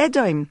king of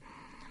Edom.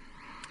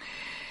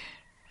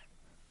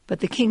 But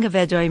the king of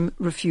Edom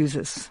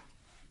refuses.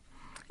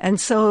 And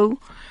so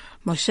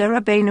Moshe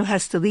Rabbeinu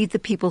has to lead the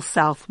people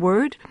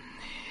southward,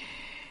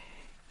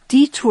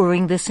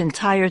 detouring this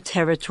entire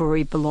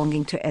territory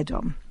belonging to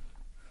Edom.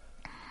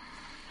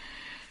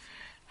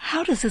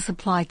 How does this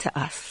apply to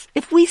us?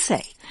 If we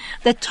say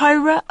that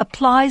Torah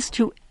applies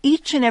to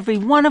each and every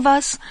one of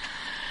us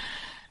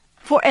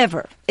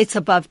forever, it's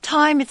above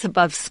time, it's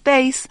above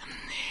space.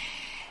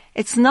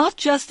 It's not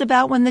just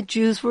about when the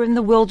Jews were in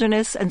the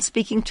wilderness and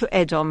speaking to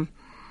Edom.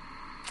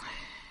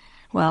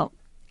 Well,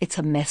 it's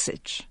a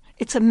message.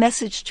 It's a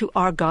message to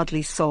our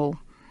godly soul.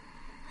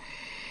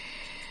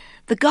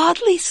 The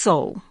godly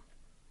soul,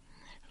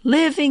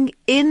 living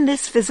in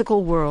this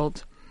physical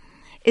world,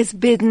 is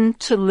bidden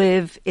to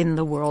live in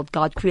the world.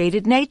 God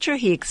created nature.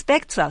 He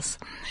expects us.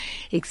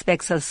 He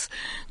expects us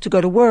to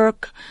go to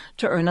work,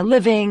 to earn a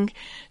living,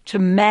 to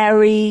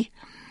marry,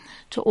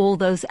 to all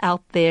those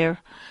out there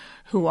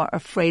who are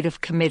afraid of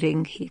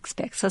committing. He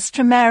expects us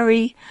to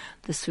marry.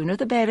 The sooner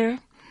the better.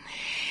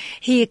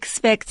 He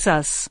expects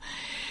us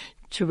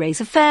to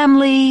raise a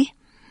family.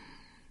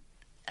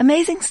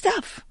 Amazing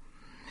stuff.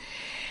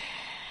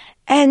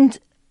 And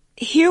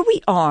here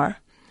we are,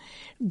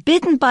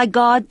 bidden by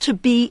God to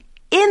be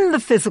in the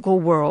physical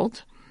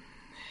world,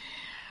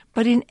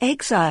 but in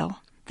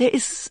exile,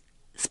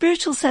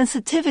 spiritual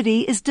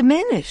sensitivity is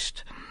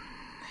diminished.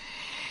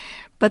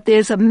 But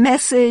there's a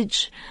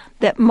message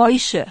that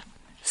Moshe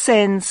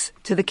sends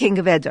to the king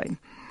of Edom.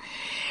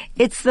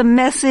 It's the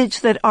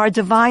message that our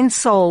divine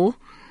soul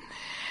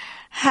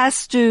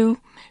has to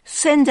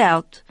send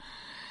out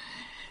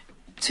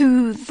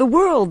to the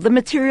world, the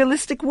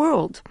materialistic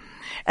world.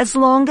 As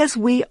long as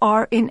we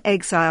are in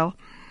exile,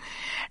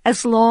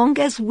 as long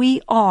as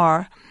we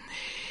are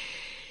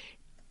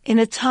in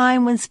a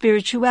time when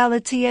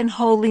spirituality and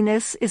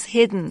holiness is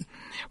hidden,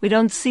 we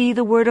don't see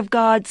the word of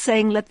God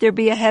saying, let there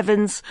be a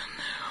heavens,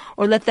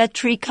 or let that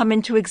tree come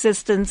into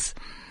existence.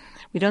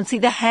 We don't see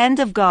the hand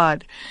of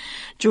God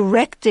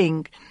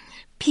directing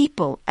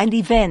people and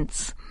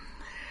events.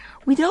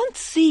 We don't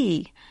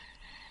see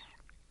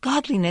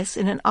godliness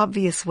in an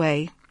obvious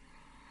way.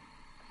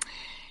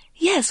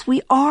 Yes,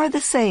 we are the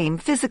same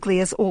physically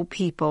as all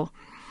people,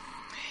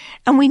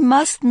 and we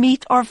must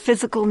meet our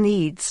physical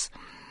needs.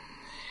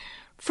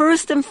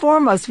 First and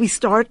foremost, we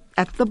start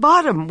at the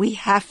bottom. We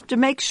have to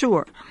make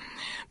sure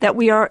that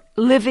we are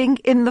living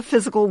in the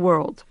physical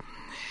world.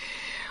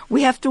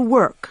 We have to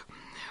work.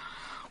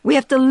 We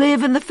have to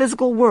live in the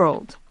physical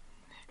world.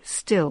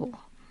 Still,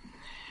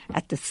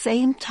 at the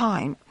same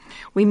time,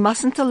 we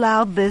mustn't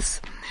allow this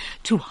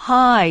to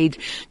hide,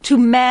 to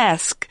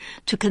mask,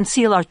 to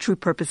conceal our true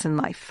purpose in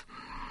life.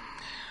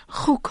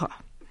 Chukah.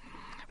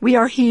 We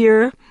are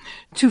here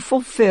to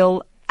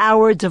fulfill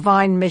our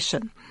divine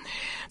mission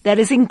that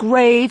is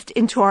engraved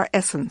into our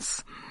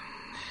essence.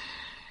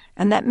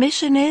 And that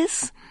mission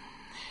is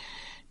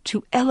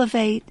to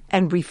elevate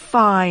and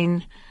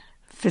refine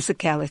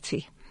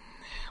physicality.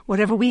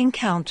 Whatever we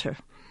encounter,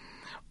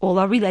 all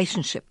our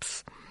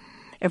relationships,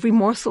 every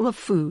morsel of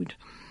food,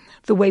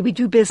 the way we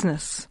do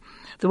business,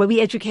 the way we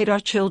educate our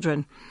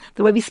children,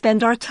 the way we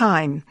spend our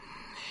time,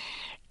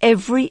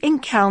 every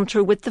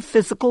encounter with the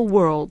physical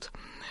world,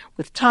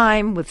 with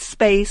time, with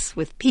space,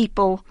 with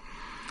people,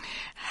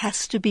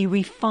 has to be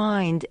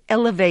refined,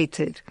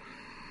 elevated.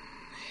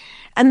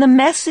 And the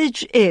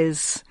message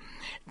is,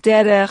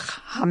 Derech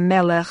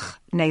HaMelech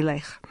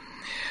Nelech.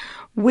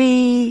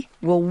 We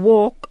will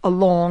walk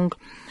along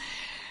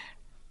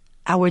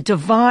our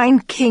divine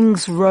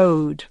King's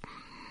road.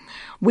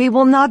 We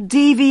will not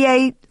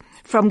deviate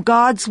from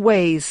God's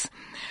ways,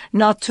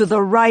 not to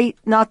the right,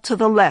 not to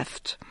the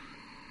left.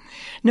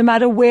 No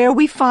matter where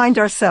we find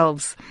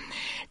ourselves,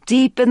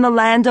 deep in the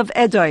land of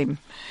Edom,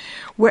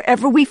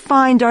 wherever we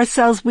find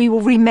ourselves, we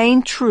will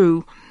remain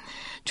true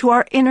to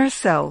our inner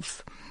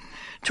selves,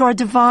 to our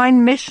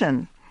divine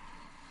mission.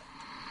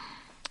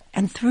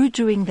 And through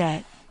doing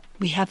that,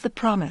 we have the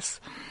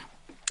promise.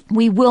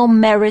 We will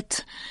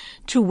merit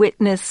to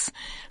witness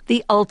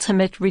the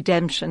ultimate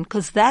redemption,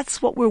 because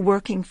that's what we're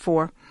working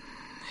for.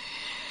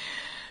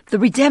 The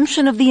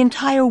redemption of the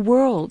entire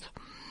world.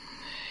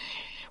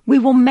 We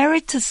will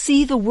merit to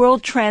see the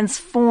world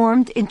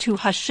transformed into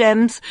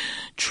Hashem's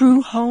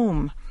true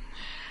home.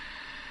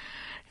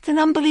 It's an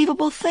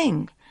unbelievable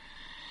thing.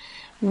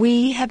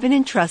 We have been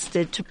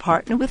entrusted to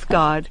partner with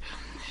God,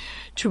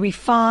 to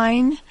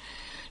refine,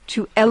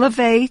 to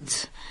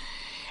elevate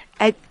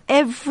at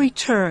every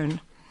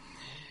turn,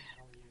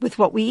 with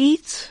what we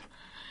eat,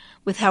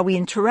 with how we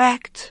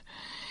interact.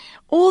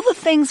 All the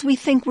things we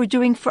think we're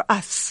doing for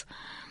us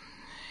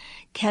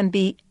can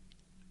be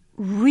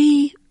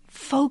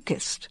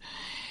refocused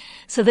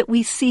so that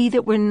we see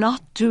that we're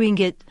not doing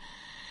it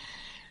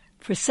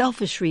for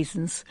selfish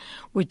reasons.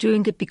 We're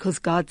doing it because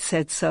God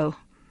said so.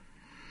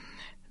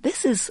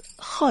 This is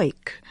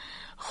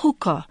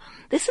chukah.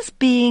 This is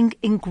being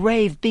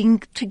engraved,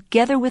 being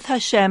together with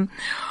Hashem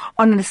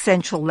on an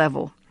essential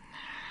level.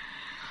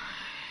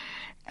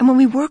 And when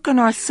we work on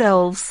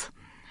ourselves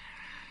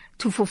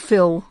to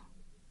fulfill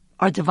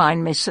our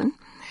divine mission,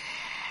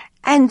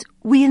 and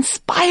we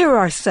inspire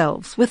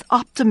ourselves with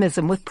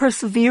optimism, with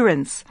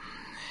perseverance,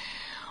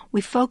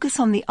 we focus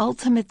on the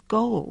ultimate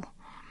goal.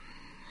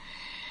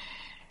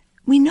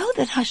 We know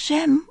that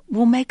Hashem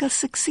will make us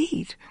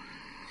succeed.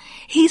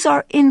 He's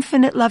our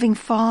infinite loving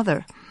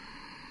Father.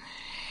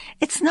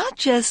 It's not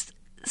just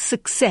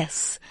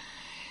success,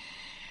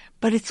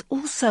 but it's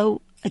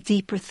also a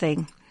deeper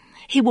thing.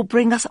 He will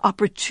bring us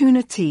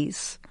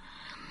opportunities.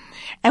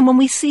 And when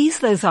we seize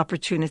those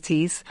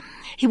opportunities,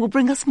 He will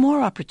bring us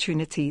more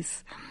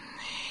opportunities.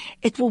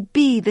 It will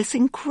be this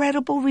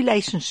incredible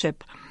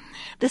relationship,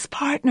 this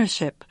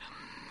partnership,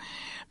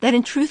 that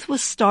in truth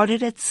was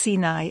started at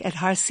Sinai, at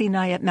Har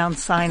Sinai, at Mount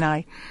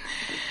Sinai,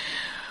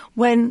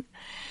 when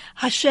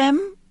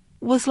Hashem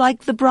was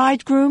like the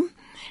bridegroom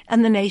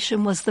and the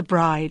nation was the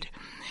bride.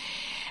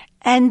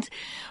 And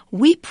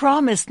we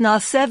promised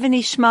Naaseh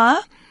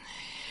v'nishma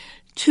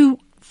to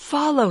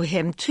follow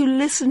Him, to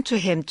listen to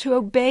Him, to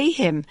obey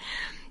Him.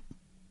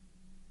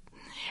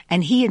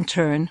 And He, in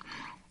turn,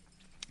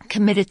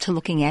 committed to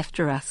looking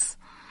after us.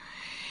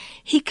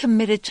 He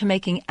committed to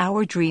making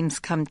our dreams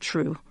come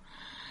true.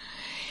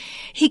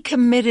 He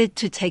committed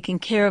to taking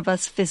care of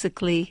us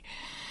physically,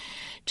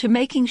 to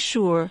making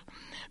sure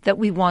that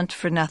we want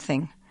for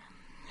nothing.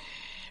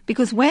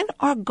 Because when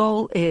our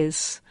goal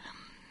is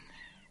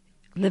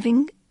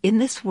living in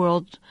this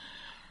world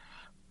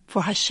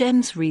for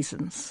Hashem's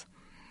reasons,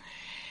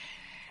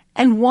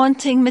 and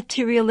wanting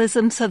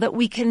materialism so that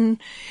we can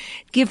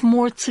give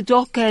more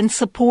tzedakah and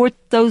support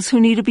those who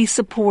need to be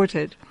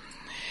supported,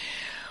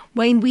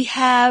 when we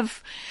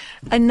have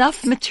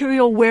enough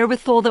material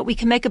wherewithal that we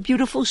can make a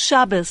beautiful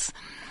Shabbos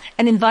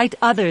and invite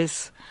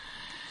others,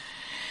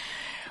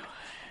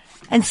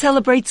 and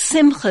celebrate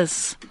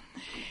simchas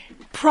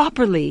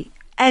properly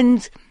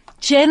and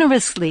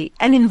generously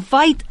and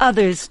invite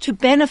others to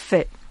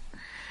benefit,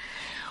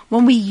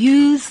 when we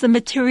use the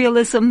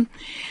materialism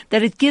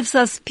that it gives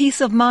us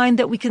peace of mind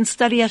that we can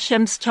study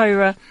Hashem's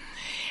Torah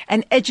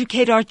and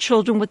educate our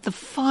children with the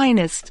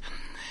finest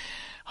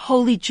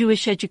holy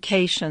Jewish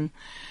education,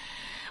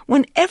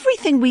 when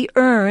everything we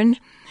earn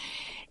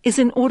is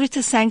in order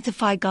to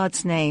sanctify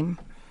God's name,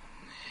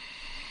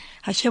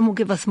 Hashem will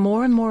give us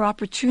more and more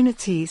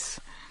opportunities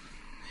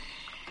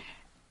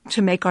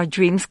to make our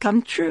dreams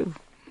come true.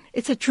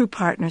 It's a true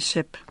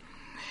partnership.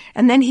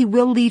 And then He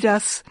will lead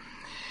us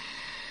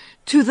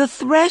to the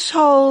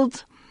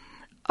threshold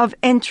of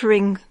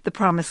entering the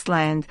promised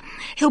land.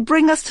 He'll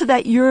bring us to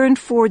that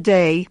yearned-for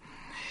day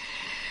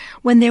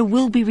when there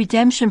will be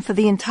redemption for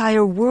the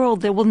entire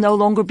world. There will no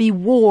longer be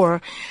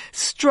war,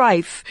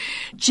 strife,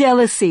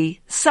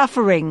 jealousy,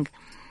 suffering,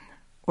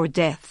 or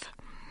death.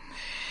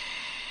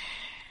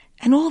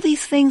 And all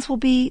these things will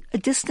be a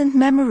distant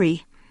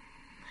memory.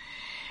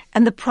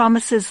 And the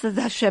promises that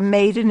Hashem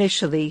made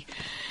initially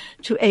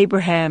to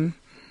Abraham,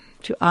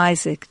 to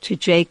Isaac, to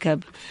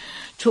Jacob,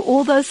 to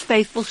all those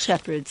faithful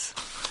shepherds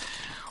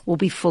will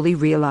be fully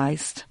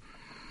realized.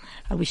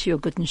 I wish you a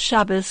good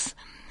Shabbos,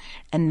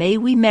 and may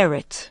we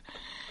merit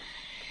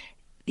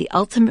the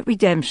ultimate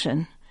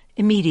redemption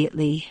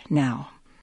immediately now.